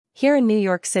Here in New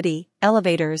York City,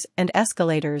 elevators and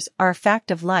escalators are a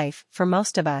fact of life for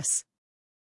most of us.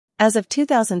 As of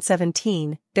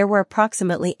 2017, there were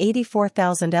approximately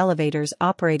 84,000 elevators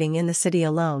operating in the city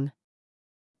alone.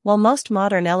 While most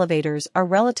modern elevators are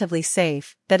relatively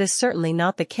safe, that is certainly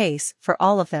not the case for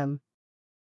all of them.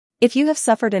 If you have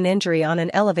suffered an injury on an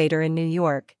elevator in New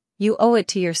York, you owe it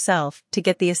to yourself to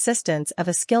get the assistance of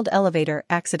a skilled elevator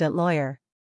accident lawyer.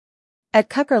 At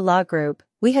Kucher Law Group,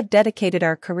 we have dedicated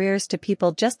our careers to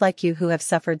people just like you who have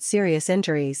suffered serious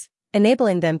injuries,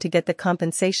 enabling them to get the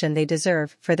compensation they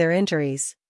deserve for their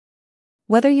injuries.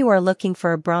 Whether you are looking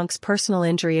for a Bronx personal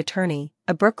injury attorney,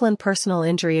 a Brooklyn personal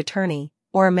injury attorney,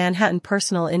 or a Manhattan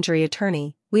personal injury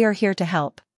attorney, we are here to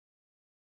help.